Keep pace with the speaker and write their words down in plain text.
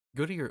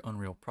Go to your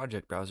Unreal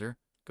Project browser,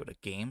 go to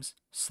Games,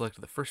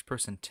 select the first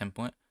person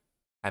template,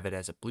 have it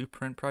as a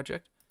blueprint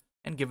project,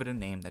 and give it a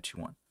name that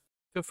you want.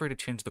 Feel free to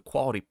change the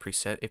quality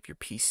preset if your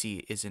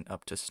PC isn't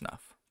up to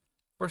snuff.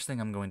 First thing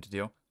I'm going to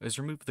do is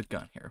remove the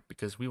gun here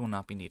because we will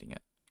not be needing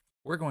it.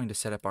 We're going to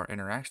set up our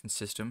interaction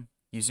system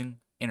using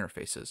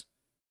interfaces.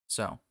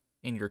 So,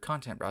 in your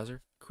content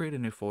browser, create a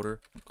new folder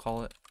and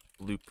call it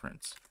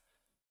Blueprints.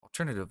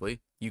 Alternatively,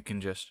 you can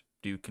just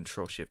do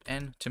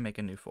Ctrl-Shift-N to make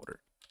a new folder.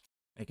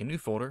 Make a new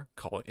folder,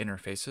 call it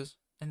Interfaces,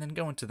 and then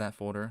go into that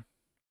folder,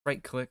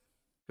 right-click,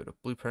 go to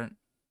Blueprint,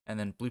 and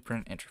then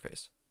Blueprint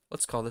Interface.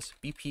 Let's call this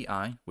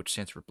BPI, which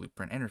stands for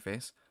Blueprint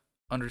Interface,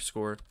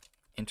 underscore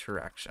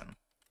interaction.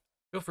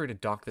 Feel free to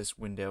dock this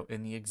window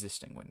in the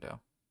existing window.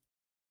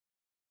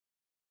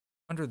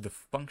 Under the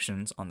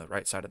functions on the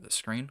right side of the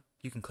screen,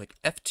 you can click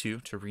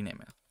F2 to rename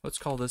it. Let's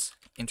call this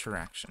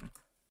interaction.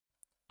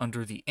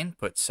 Under the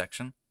input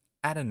section,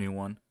 add a new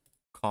one,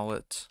 call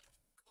it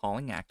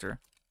calling actor,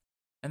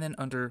 and then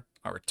under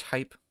our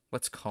type,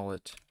 let's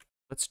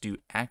do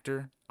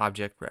actor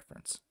object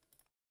reference.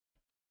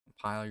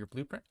 Compile your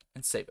blueprint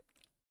and save it.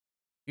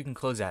 You can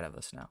close out of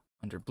this now.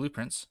 Under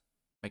blueprints,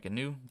 make a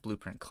new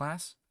blueprint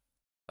class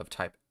of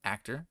type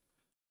actor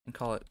and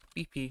call it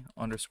BP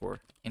underscore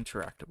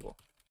interactable.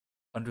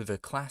 Under the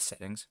class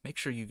settings, make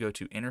sure you go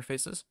to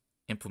interfaces,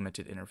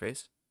 implemented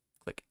interface,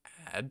 click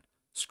add,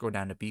 scroll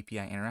down to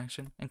BPI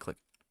interaction and click.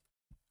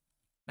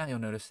 Now you'll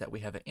notice that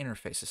we have an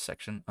interfaces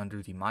section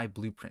under the My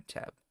Blueprint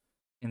tab.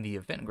 In the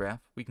event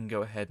graph, we can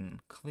go ahead and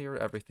clear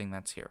everything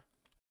that's here.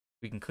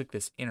 We can click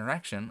this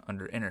interaction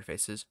under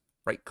interfaces,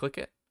 right click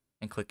it,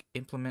 and click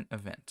implement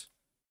event.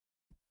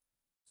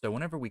 So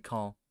whenever we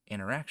call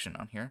interaction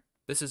on here,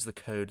 this is the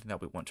code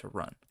that we want to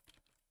run.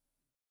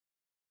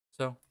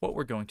 So what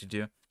we're going to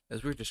do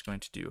is we're just going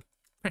to do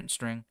print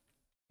string,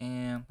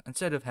 and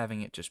instead of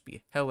having it just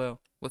be hello,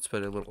 let's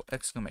put a little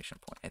exclamation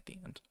point at the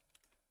end.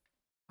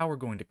 How we're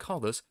going to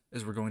call this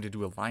is we're going to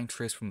do a line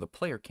trace from the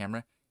player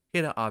camera,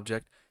 hit an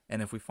object,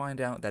 and if we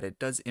find out that it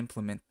does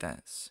implement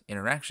this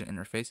interaction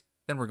interface,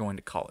 then we're going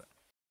to call it.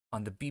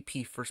 On the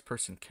BP first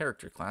person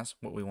character class,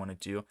 what we want to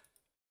do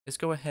is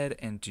go ahead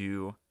and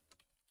do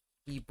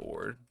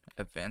keyboard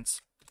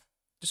events.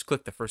 Just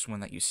click the first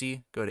one that you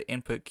see, go to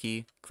input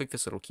key, click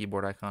this little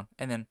keyboard icon,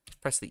 and then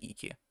press the E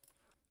key.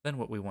 Then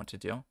what we want to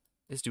do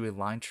is do a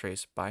line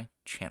trace by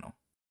channel.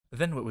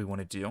 Then what we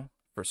want to do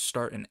for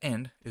start and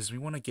end is we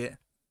want to get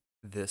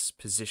this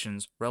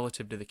positions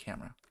relative to the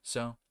camera.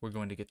 So we're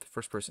going to get the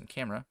first person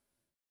camera,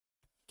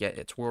 get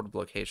its world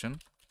location.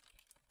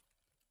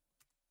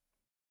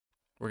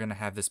 We're going to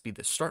have this be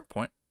the start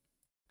point.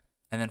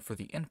 And then for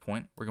the end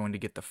point, we're going to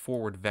get the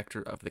forward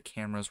vector of the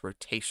camera's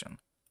rotation.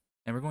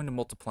 And we're going to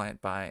multiply it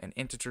by an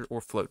integer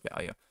or float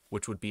value,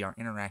 which would be our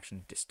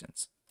interaction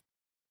distance.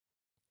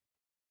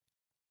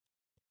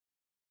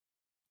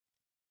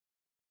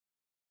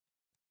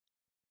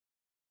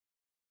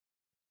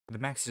 The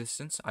max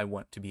distance I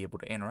want to be able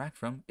to interact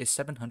from is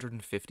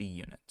 750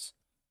 units.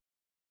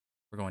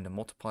 We're going to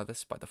multiply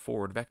this by the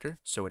forward vector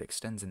so it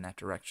extends in that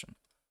direction.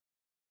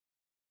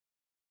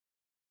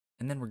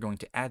 And then we're going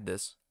to add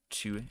this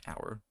to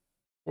our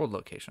world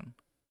location.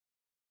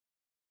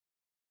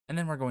 And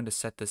then we're going to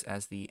set this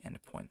as the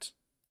endpoint.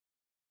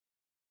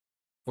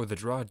 For the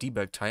draw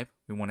debug type,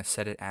 we want to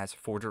set it as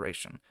for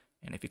duration.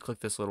 And if you click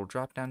this little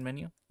drop down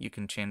menu, you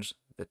can change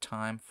the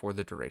time for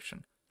the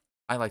duration.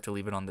 I like to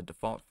leave it on the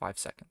default 5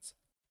 seconds.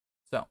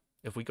 So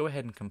if we go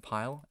ahead and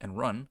compile and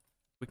run,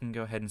 we can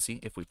go ahead and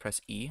see if we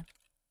press E,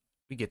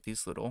 we get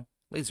these little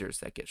lasers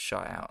that get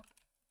shot out.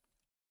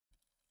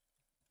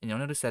 And you'll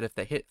notice that if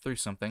they hit through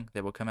something,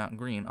 they will come out in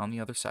green on the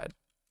other side.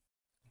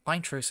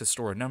 Line traces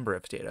store a number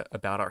of data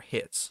about our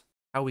hits.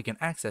 How we can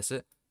access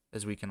it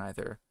is we can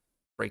either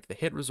break the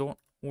hit result,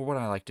 or what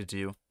I like to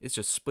do is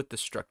just split the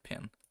struct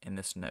pin in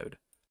this node.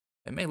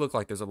 It may look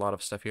like there's a lot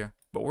of stuff here,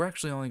 but we're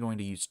actually only going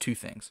to use two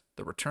things.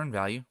 The return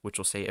value, which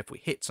will say if we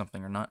hit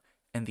something or not,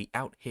 and the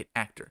out hit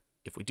actor.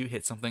 If we do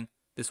hit something,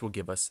 this will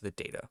give us the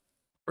data.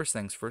 First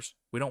things first,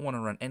 we don't want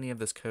to run any of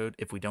this code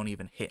if we don't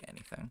even hit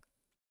anything.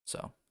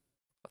 So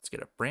let's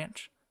get a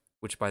branch,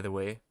 which by the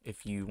way,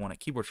 if you want a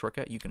keyboard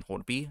shortcut, you can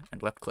hold B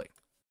and left click.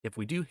 If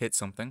we do hit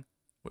something,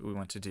 what we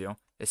want to do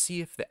is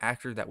see if the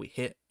actor that we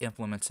hit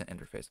implements an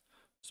interface.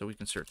 So we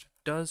can search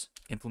does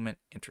implement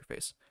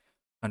interface.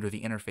 Under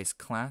the interface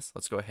class,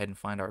 let's go ahead and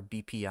find our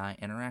BPI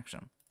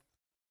interaction.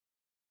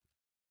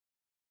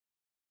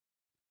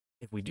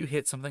 If we do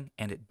hit something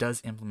and it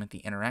does implement the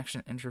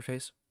interaction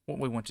interface, what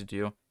we want to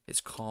do is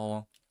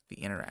call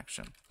the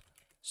interaction.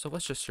 So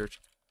let's just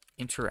search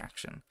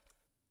interaction.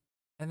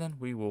 And then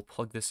we will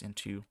plug this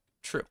into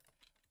true.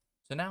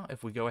 So now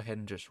if we go ahead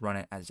and just run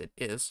it as it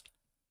is,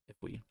 if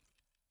we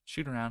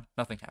shoot around,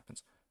 nothing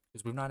happens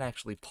because we've not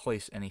actually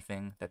placed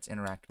anything that's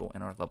interactable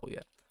in our level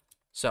yet.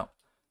 So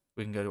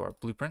we can go to our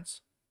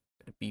blueprints,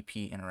 go to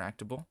BP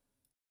interactable,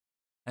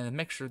 and then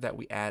make sure that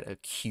we add a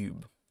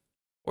cube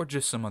or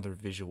just some other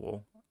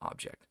visual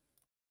object.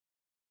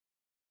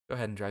 Go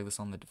ahead and drag this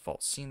on the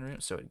default scene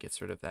root so it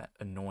gets rid of that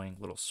annoying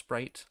little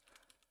sprite.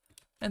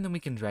 and then we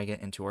can drag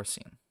it into our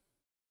scene.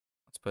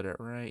 Let's put it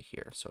right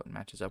here so it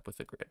matches up with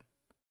the grid.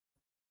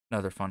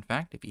 Another fun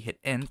fact, if you hit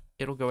end,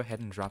 it'll go ahead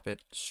and drop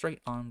it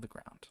straight on the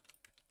ground.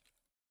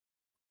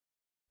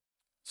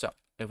 So,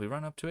 if we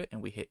run up to it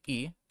and we hit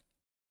E,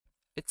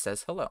 it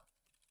says hello.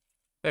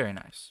 Very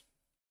nice.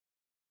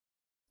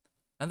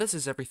 Now this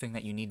is everything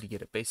that you need to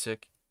get a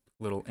basic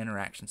little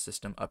interaction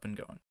system up and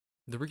going.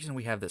 The reason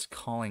we have this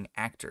calling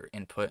actor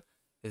input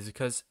is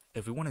because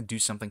if we want to do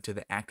something to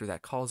the actor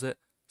that calls it,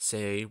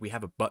 say we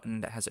have a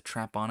button that has a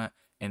trap on it,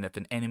 and if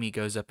an enemy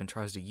goes up and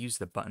tries to use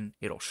the button,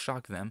 it'll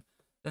shock them,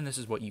 then this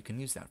is what you can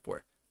use that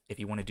for. If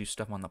you want to do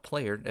stuff on the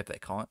player, if they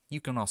call it,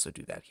 you can also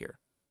do that here.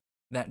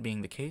 That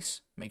being the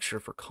case, make sure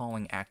for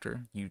calling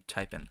actor, you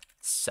type in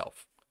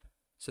self.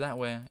 So that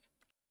way,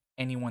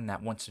 anyone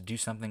that wants to do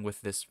something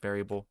with this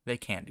variable, they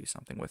can do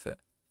something with it.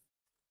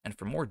 And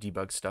for more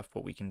debug stuff,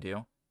 what we can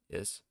do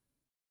is,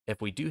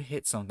 if we do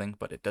hit something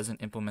but it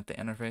doesn't implement the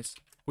interface,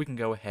 we can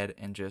go ahead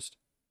and just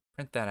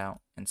print that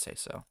out and say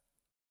so.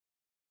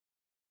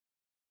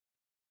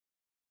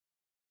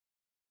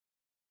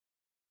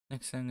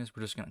 Next thing is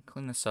we're just going to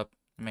clean this up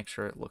and make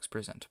sure it looks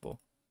presentable.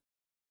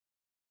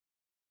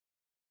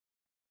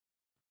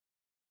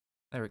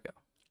 There we go.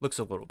 Looks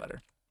a little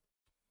better.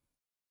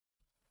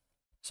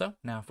 So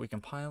now if we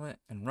compile it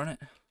and run it,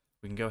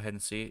 we can go ahead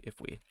and see if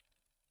we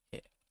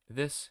hit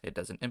this, it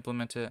doesn't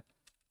implement it.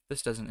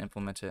 This doesn't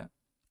implement it.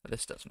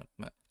 This doesn't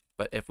implement it.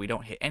 But if we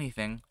don't hit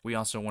anything, we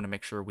also want to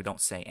make sure we don't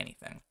say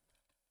anything,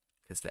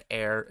 because the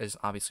air is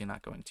obviously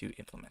not going to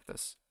implement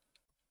this.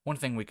 One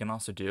thing we can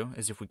also do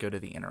is if we go to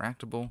the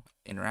interactable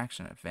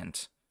interaction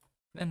event,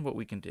 then what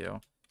we can do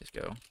is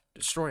go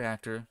destroy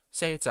actor,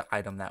 say it's an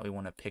item that we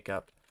want to pick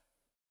up.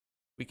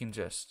 We can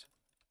just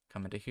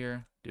come into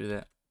here, do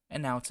that,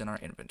 and now it's in our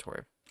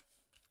inventory.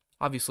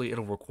 Obviously,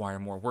 it'll require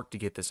more work to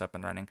get this up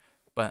and running,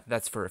 but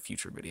that's for a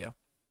future video.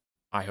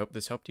 I hope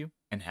this helped you,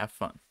 and have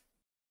fun.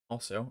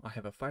 Also, I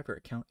have a Fiverr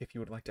account if you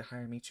would like to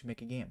hire me to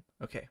make a game.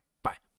 Okay, bye.